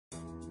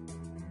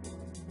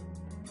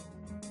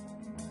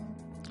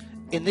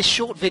In this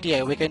short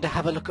video we're going to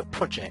have a look at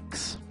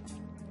projects.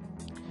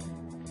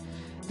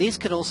 These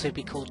can also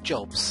be called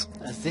jobs,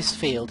 as this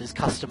field is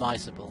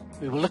customizable.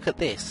 We will look at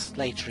this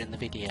later in the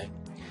video.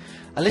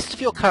 A list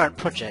of your current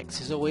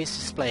projects is always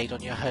displayed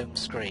on your home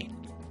screen.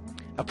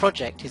 A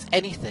project is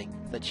anything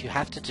that you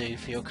have to do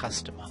for your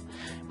customer.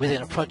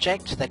 Within a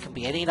project there can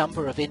be any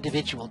number of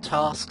individual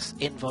tasks,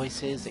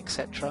 invoices,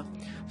 etc.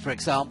 For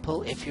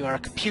example, if you are a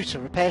computer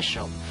repair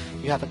shop,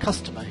 you have a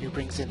customer who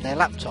brings in their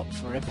laptop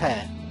for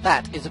repair.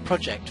 That is a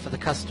project for the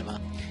customer.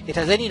 It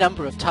has any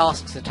number of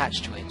tasks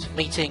attached to it,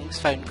 meetings,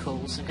 phone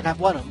calls, and can have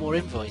one or more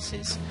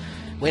invoices.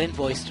 When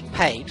invoiced and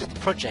paid, the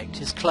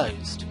project is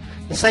closed.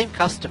 The same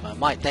customer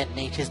might then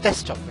need his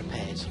desktop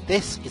repaired.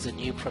 This is a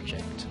new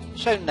project.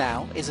 Shown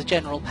now is a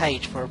general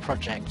page for a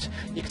project.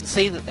 You can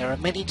see that there are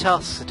many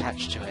tasks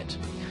attached to it.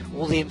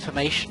 All the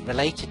information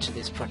related to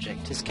this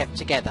project is kept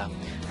together.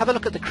 Have a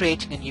look at the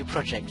Creating a New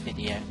Project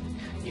video.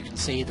 You can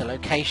see the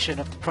location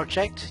of the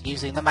project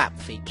using the map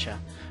feature.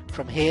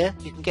 From here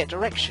you can get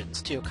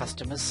directions to your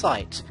customer's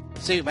site.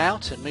 Zoom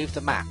out and move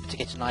the map to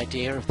get an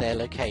idea of their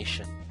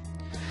location.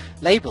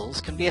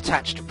 Labels can be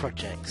attached to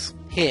projects.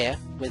 Here,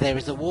 where there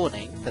is a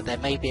warning that there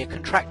may be a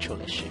contractual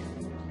issue.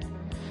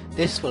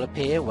 This will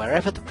appear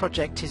wherever the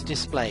project is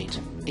displayed,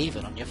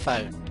 even on your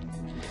phone.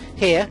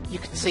 Here you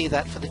can see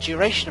that for the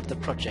duration of the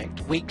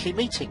project, weekly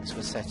meetings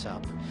were set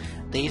up.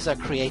 These are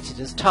created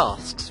as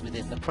tasks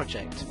within the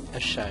project,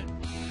 as shown.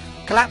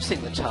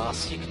 Collapsing the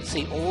tasks, you can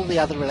see all the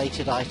other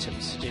related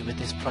items to do with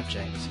this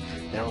project.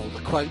 There are all the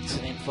quotes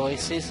and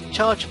invoices and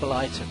chargeable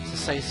items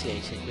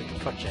associated with the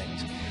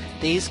project.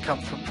 These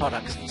come from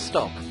products in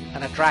stock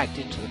and are dragged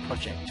into the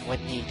project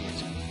when needed.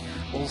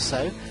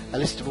 Also, a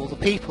list of all the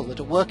people that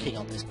are working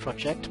on this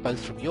project,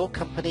 both from your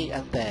company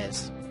and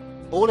theirs.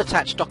 All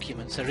attached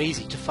documents are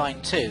easy to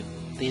find too.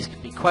 These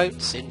can be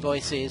quotes,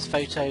 invoices,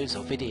 photos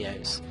or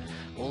videos.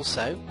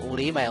 Also, all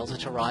emails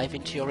that arrive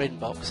into your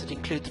inbox that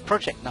include the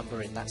project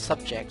number in that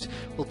subject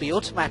will be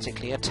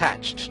automatically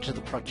attached to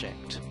the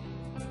project.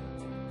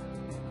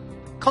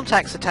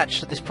 Contacts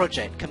attached to this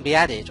project can be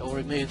added or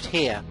removed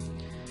here.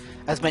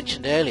 As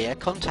mentioned earlier,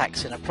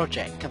 contacts in a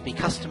project can be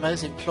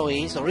customers,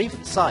 employees or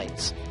even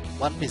sites.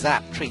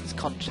 1BizApp treats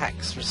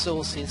contacts,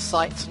 resources,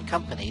 sites and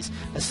companies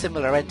as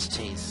similar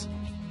entities.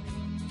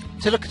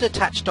 To look at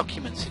attached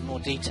documents in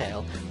more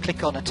detail,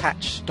 click on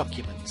Attached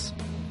Documents.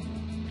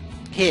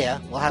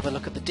 Here we'll have a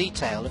look at the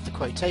detail of the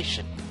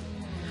quotation.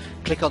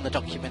 Click on the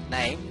document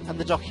name and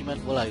the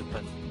document will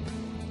open.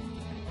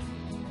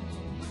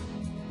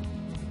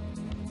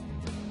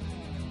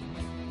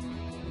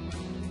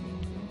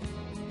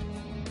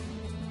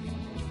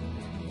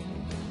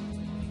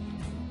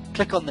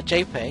 Click on the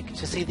JPEG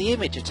to see the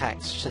image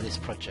attached to this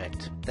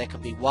project. There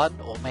can be one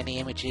or many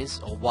images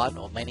or one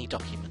or many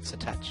documents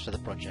attached to the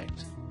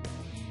project.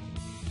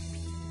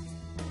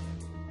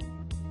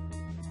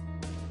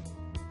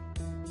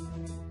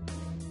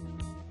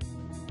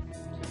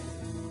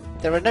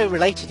 There are no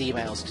related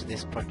emails to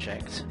this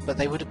project, but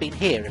they would have been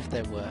here if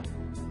there were.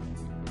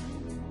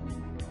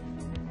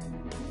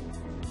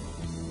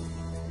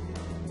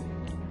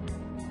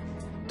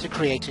 To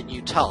create a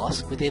new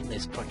task within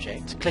this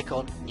project, click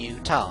on New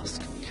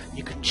Task.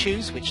 You can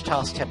choose which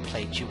task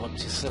template you want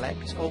to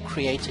select or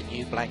create a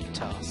new blank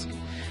task.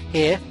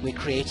 Here we're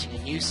creating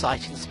a new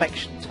site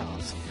inspection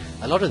task.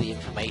 A lot of the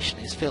information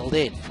is filled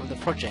in from the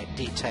project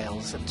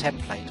details and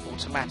template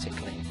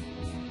automatically.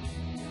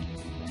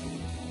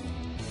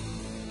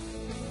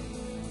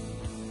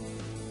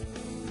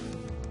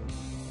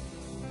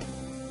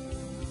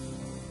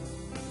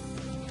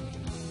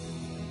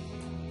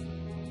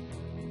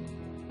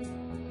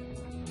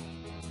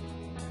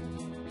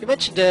 We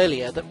mentioned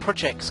earlier that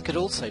projects could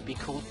also be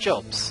called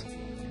jobs.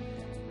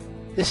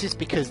 This is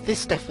because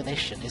this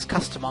definition is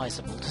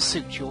customizable to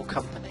suit your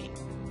company.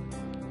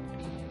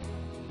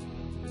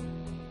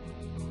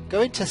 Go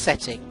into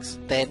Settings,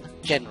 then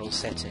General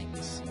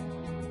Settings.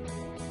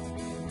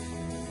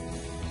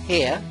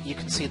 Here you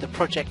can see the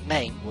project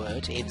name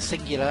word in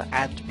singular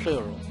and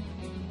plural.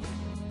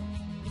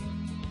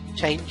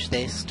 Change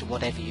this to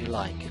whatever you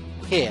like.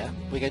 Here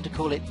we're going to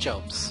call it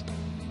Jobs.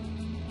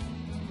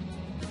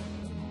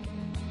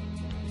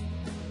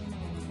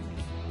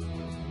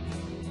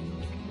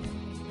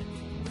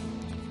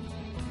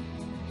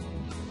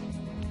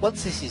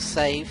 Once this is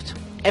saved,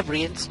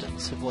 every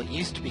instance of what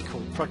used to be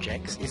called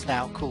projects is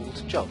now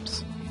called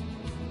jobs.